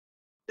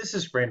This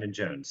is Brandon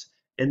Jones.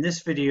 In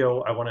this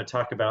video, I want to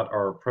talk about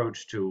our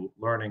approach to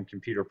learning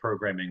computer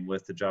programming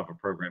with the Java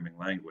programming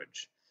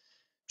language.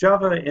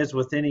 Java, as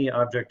with any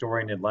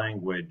object-oriented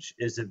language,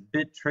 is a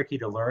bit tricky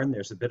to learn.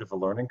 There's a bit of a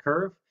learning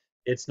curve.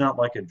 It's not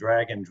like a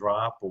drag and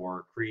drop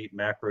or create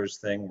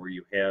macros thing where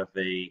you have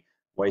a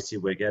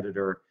WYSIWYG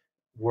editor.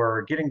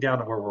 We're getting down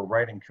to where we're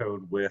writing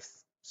code with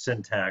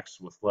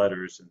syntax, with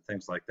letters, and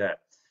things like that.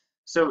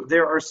 So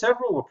there are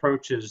several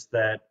approaches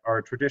that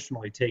are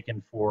traditionally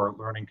taken for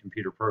learning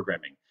computer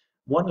programming.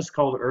 One is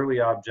called early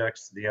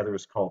objects, the other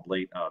is called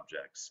late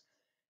objects.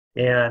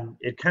 And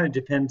it kind of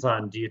depends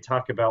on, do you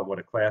talk about what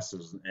a class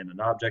is and an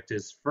object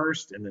is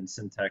first and then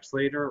syntax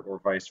later, or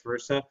vice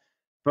versa?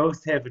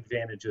 Both have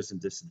advantages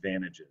and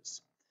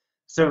disadvantages.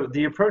 So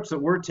the approach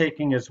that we're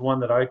taking is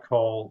one that I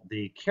call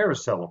the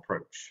carousel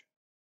approach.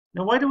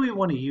 Now, why do we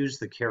want to use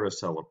the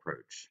carousel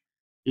approach?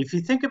 If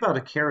you think about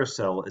a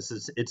carousel, it's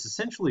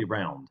essentially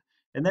round,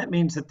 and that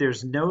means that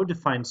there's no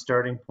defined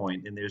starting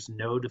point and there's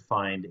no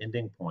defined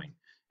ending point.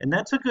 And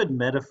that's a good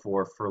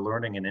metaphor for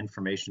learning in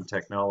information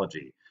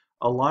technology.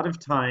 A lot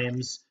of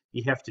times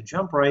you have to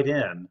jump right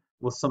in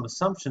with some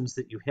assumptions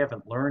that you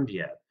haven't learned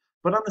yet.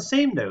 But on the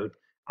same note,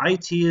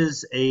 IT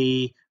is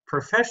a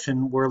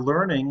profession where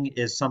learning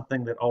is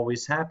something that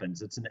always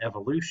happens. It's an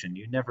evolution.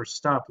 You never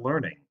stop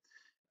learning.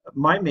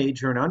 My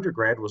major in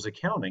undergrad was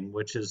accounting,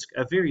 which is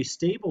a very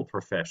stable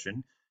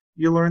profession.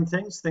 You learn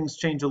things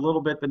change a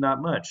little bit, but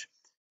not much.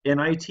 In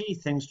IT,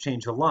 things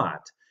change a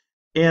lot.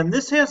 And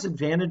this has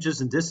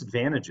advantages and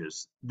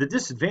disadvantages. The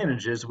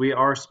disadvantage is we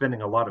are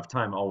spending a lot of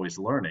time always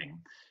learning.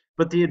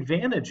 But the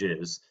advantage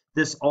is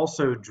this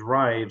also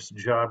drives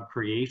job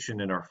creation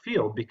in our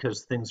field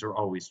because things are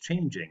always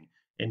changing.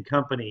 And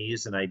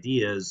companies and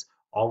ideas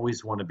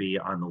always want to be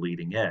on the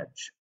leading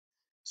edge.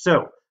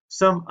 So,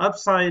 some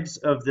upsides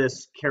of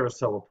this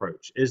carousel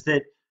approach is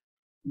that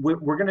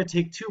we're going to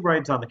take two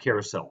rides on the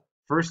carousel.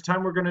 First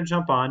time we're going to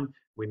jump on,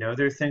 we know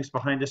there are things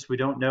behind us we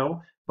don't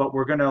know, but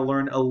we're going to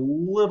learn a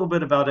little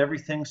bit about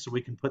everything so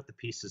we can put the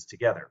pieces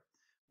together.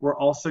 We're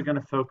also going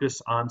to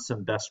focus on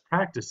some best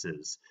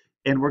practices,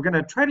 and we're going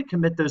to try to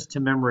commit those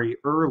to memory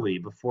early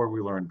before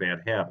we learn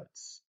bad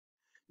habits.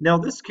 Now,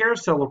 this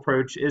carousel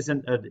approach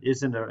isn't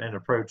an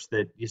approach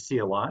that you see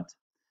a lot.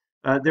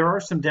 There are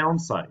some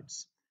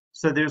downsides.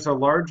 So there's a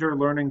larger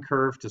learning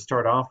curve to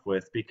start off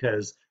with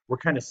because we're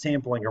kind of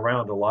sampling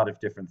around a lot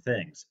of different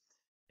things.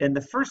 And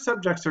the first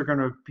subjects are going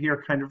to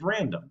appear kind of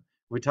random.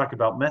 We talk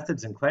about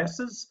methods and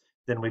classes,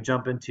 then we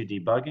jump into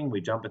debugging,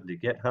 we jump into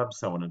GitHub,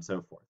 so on and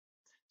so forth.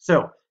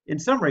 So in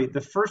summary, the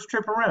first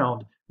trip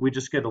around, we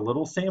just get a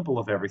little sample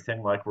of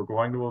everything, like we're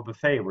going to a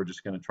buffet, we're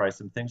just going to try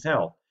some things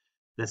out.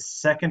 The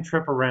second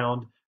trip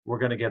around, we're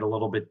going to get a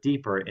little bit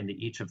deeper into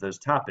each of those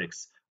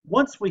topics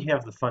once we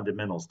have the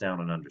fundamentals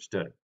down and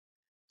understood.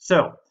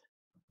 So,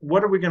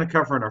 what are we going to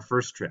cover in our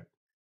first trip?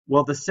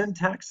 Well, the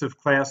syntax of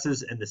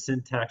classes and the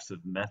syntax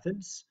of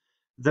methods.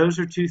 Those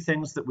are two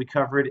things that we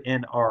covered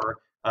in our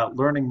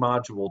Learning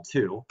Module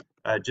 2.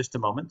 Just a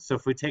moment. So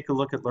if we take a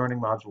look at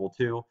Learning Module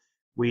 2,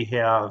 we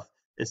have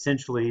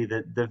essentially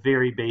the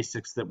very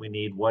basics that we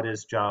need. What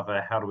is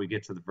Java? How do we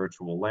get to the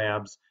virtual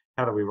labs?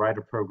 How do we write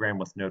a program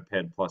with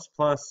Notepad++?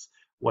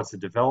 What's a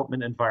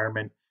development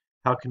environment?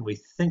 How can we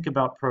think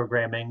about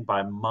programming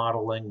by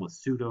modeling with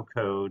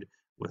pseudocode,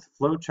 with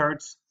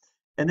flowcharts?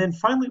 And then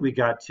finally, we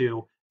got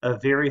to a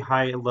very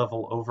high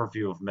level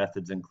overview of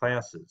methods and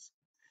classes.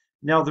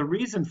 Now, the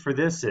reason for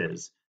this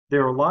is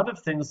there are a lot of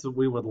things that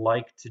we would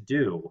like to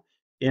do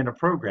in a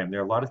program.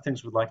 There are a lot of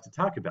things we'd like to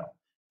talk about,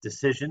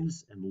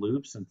 decisions and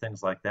loops and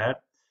things like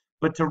that.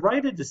 But to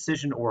write a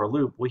decision or a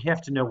loop, we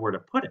have to know where to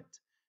put it.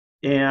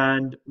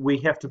 And we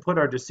have to put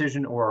our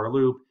decision or our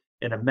loop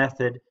in a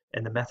method,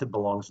 and the method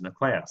belongs in a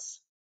class.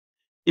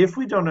 If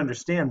we don't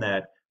understand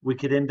that, we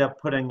could end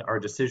up putting our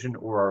decision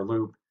or our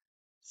loop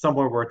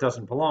somewhere where it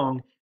doesn't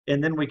belong,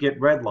 and then we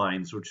get red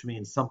lines, which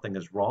means something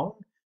is wrong,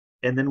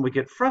 and then we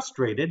get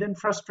frustrated, and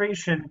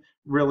frustration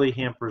really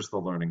hampers the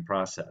learning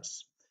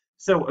process.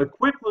 So a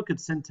quick look at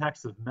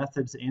syntax of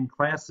methods and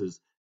classes,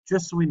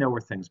 just so we know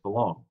where things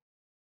belong.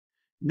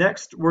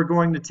 Next, we're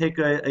going to take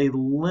a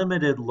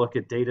limited look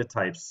at data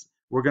types.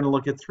 We're going to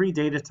look at 3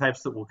 data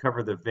types that will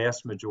cover the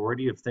vast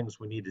majority of things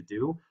we need to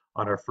do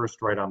on our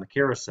first ride on the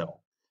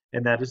carousel,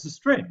 and that is a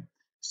string.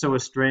 So a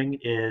string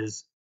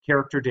is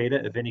character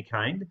data of any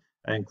kind,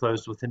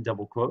 enclosed within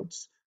double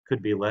quotes.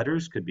 Could be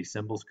letters, could be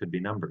symbols, could be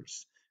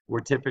numbers.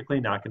 We're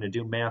typically not going to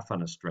do math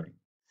on a string.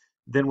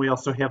 Then we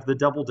also have the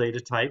double data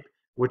type,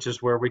 which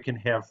is where we can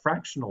have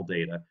fractional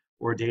data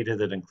or data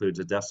that includes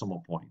a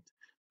decimal point.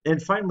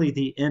 And finally,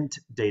 the int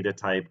data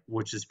type,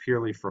 which is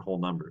purely for whole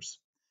numbers.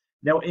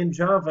 Now in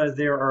Java,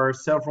 there are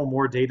several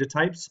more data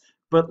types,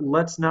 but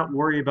let's not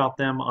worry about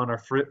them on our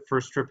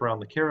first trip around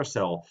the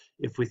carousel.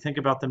 If we think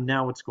about them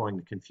now, it's going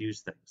to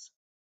confuse things.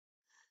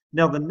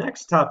 Now, the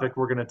next topic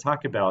we're going to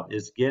talk about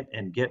is Git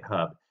and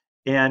GitHub.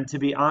 And to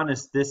be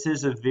honest, this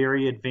is a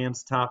very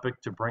advanced topic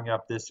to bring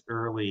up this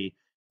early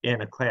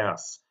in a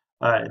class.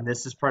 And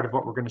this is part of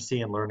what we're going to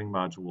see in Learning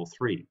Module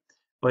 3.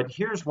 But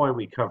here's why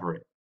we cover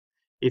it.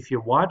 If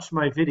you watch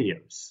my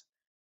videos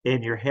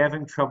and you're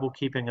having trouble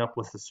keeping up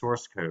with the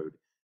source code,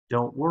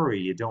 don't worry,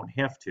 you don't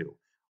have to.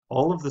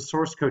 All of the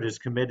source code is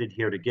committed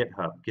here to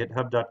GitHub,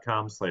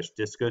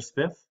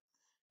 github.com/discospiff.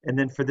 And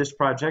then for this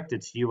project,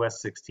 it's US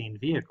 16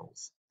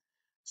 vehicles.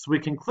 So we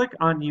can click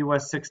on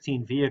US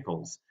 16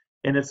 vehicles,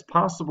 and it's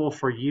possible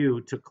for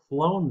you to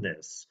clone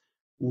this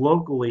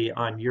locally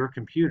on your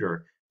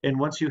computer. And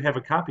once you have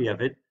a copy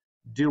of it,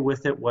 do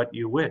with it what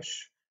you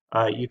wish.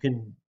 You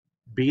can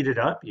beat it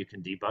up, you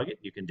can debug it,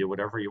 you can do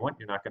whatever you want.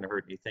 You're not going to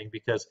hurt anything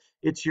because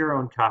it's your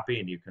own copy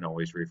and you can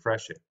always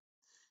refresh it.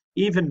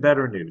 Even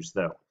better news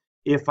though,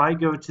 if I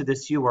go to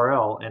this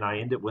URL and I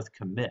end it with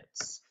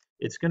commits,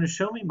 it's going to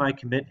show me my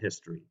commit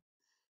history.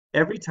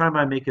 Every time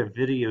I make a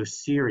video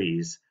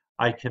series,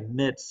 I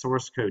commit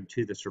source code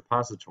to this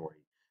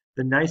repository.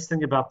 The nice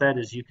thing about that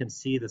is you can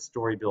see the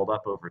story build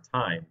up over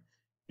time,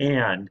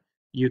 and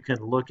you can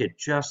look at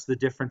just the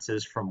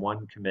differences from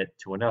one commit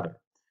to another.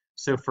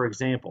 So for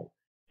example,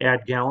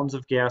 add gallons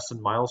of gas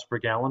and miles per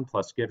gallon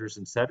plus getters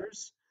and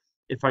setters.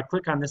 If I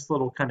click on this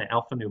little kind of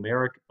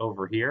alphanumeric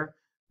over here,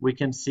 we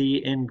can see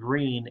in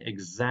green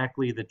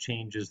exactly the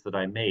changes that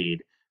I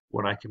made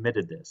when I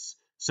committed this.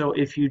 So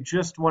if you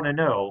just want to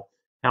know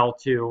how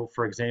to,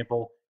 for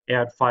example,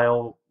 add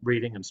file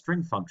reading and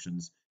string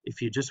functions,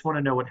 if you just want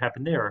to know what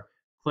happened there,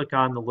 click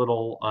on the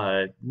little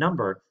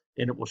number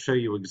and it will show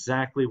you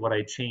exactly what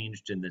I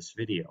changed in this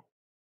video.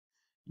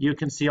 You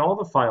can see all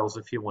the files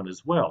if you want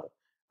as well.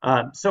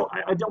 So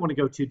I don't want to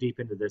go too deep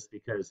into this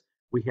because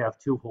we have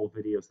 2 whole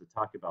videos to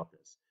talk about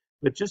this.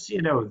 But just so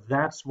you know,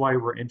 that's why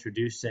we're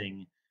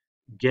introducing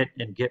Git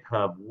and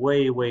GitHub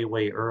way, way,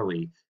 way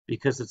early,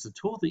 because it's a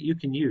tool that you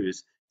can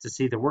use to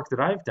see the work that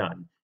I've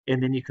done,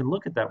 and then you can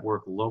look at that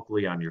work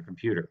locally on your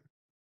computer.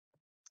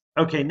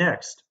 Okay,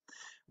 next,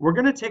 we're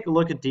going to take a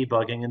look at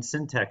debugging and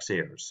syntax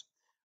errors.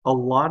 A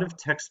lot of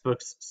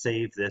textbooks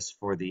save this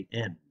for the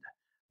end,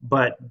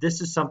 but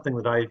this is something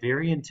that I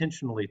very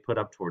intentionally put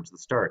up towards the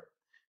start.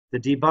 The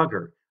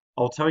debugger,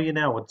 I'll tell you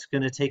now, it's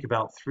going to take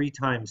about 3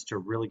 times to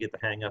really get the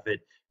hang of it,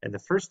 and the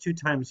first 2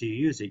 times you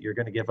use it, you're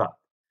going to give up.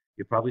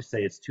 You'll probably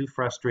say it's too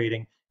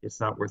frustrating, it's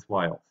not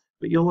worthwhile.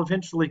 But you'll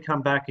eventually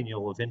come back and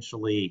you'll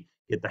eventually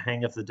get the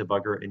hang of the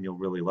debugger and you'll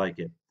really like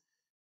it.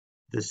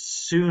 The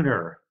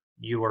sooner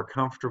you are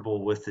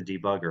comfortable with the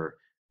debugger,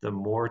 the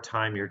more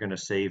time you're going to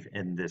save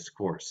in this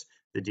course.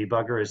 The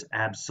debugger is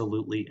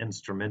absolutely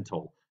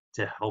instrumental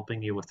to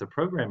helping you with the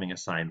programming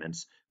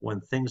assignments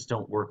when things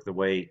don't work the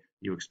way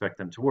you expect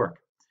them to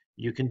work.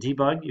 You can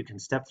debug, you can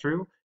step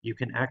through, you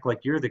can act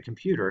like you're the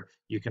computer,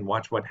 you can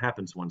watch what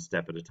happens one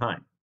step at a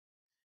time.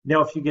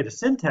 Now, if you get a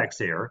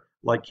syntax error,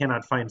 like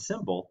cannot find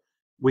symbol,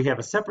 we have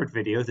a separate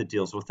video that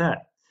deals with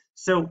that.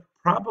 So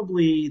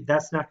probably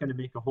that's not going to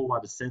make a whole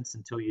lot of sense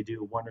until you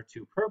do 1 or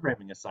 2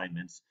 programming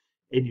assignments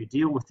and you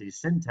deal with these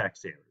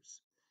syntax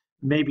errors.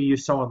 Maybe you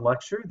saw in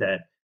lecture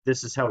that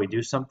this is how we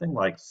do something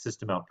like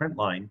system out print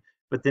line,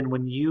 but then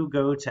when you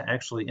go to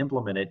actually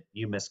implement it,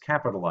 you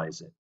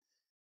miscapitalize it.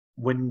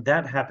 When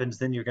that happens,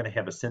 then you're going to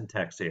have a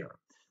syntax error.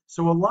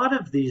 So a lot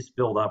of these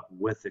build up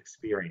with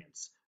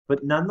experience,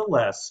 but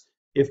nonetheless,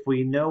 if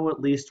we know at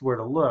least where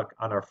to look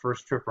on our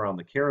first trip around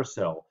the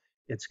carousel,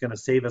 it's going to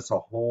save us a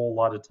whole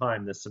lot of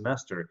time this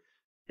semester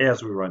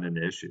as we run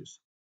into issues.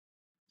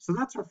 So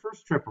that's our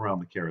first trip around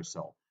the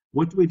carousel.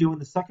 What do we do in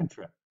the second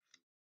trip?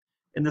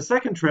 In the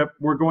second trip,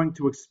 we're going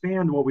to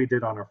expand what we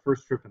did on our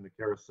first trip in the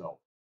carousel.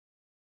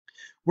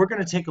 We're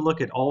going to take a look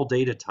at all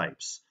data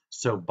types.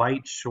 So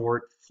byte,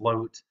 short,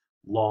 float,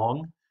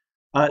 long.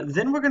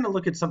 Then we're going to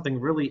look at something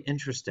really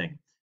interesting,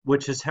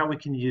 which is how we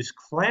can use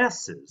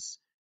classes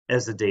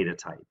as a data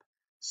type.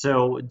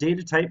 So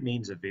data type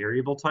means a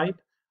variable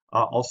type,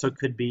 also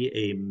could be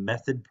a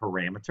method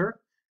parameter.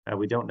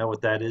 We don't know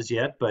what that is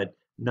yet, but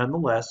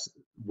nonetheless,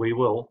 we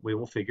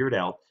will figure it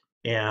out.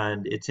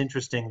 And it's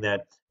interesting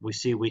that we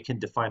see we can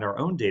define our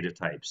own data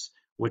types,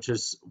 which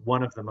is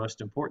one of the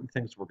most important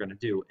things we're going to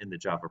do in the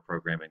Java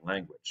programming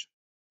language.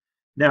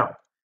 Now,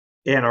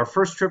 in our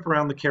first trip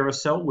around the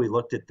carousel, we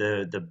looked at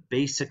the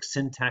basic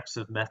syntax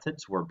of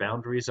methods, where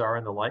boundaries are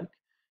and the like.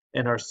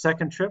 In our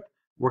second trip,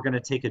 we're going to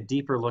take a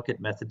deeper look at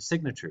method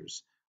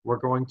signatures. We're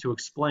going to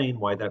explain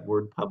why that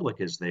word public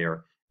is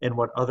there and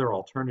what other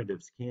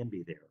alternatives can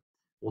be there.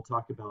 We'll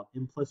talk about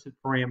implicit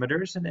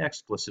parameters and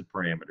explicit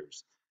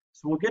parameters.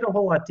 So we'll get a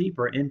whole lot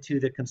deeper into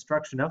the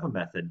construction of a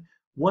method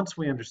once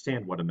we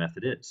understand what a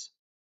method is.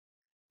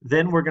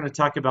 Then we're going to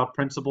talk about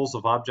principles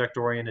of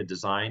object-oriented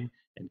design,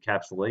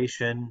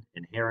 encapsulation,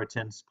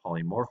 inheritance,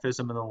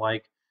 polymorphism, and the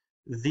like.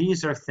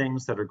 These are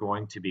things that are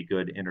going to be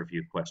good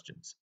interview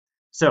questions.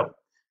 So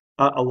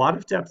a lot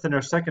of depth in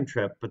our second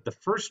trip, but the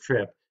first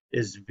trip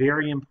is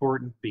very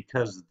important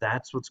because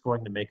that's what's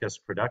going to make us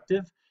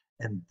productive,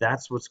 and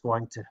that's what's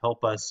going to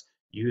help us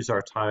use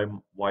our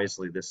time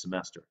wisely this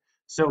semester.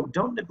 So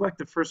don't neglect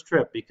the first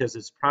trip because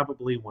it's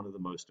probably one of the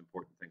most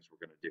important things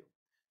we're going to do.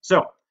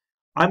 So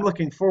I'm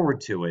looking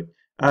forward to it.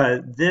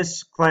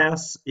 This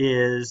class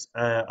is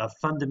a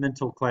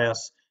fundamental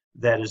class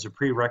that is a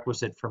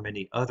prerequisite for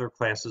many other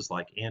classes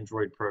like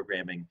Android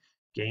programming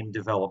game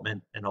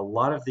development, and a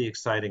lot of the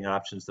exciting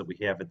options that we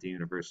have at the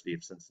University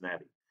of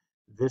Cincinnati.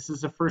 This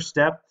is a first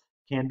step,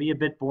 can be a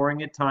bit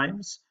boring at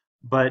times,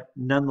 but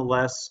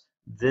nonetheless,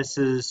 this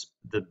is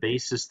the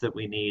basis that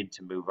we need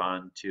to move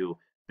on to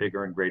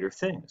bigger and greater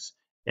things.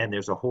 And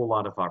there's a whole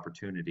lot of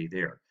opportunity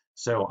there.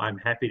 So I'm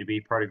happy to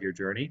be part of your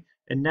journey.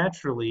 And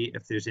naturally,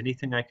 if there's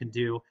anything I can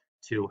do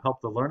to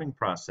help the learning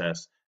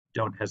process,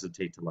 don't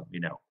hesitate to let me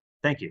know.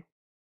 Thank you.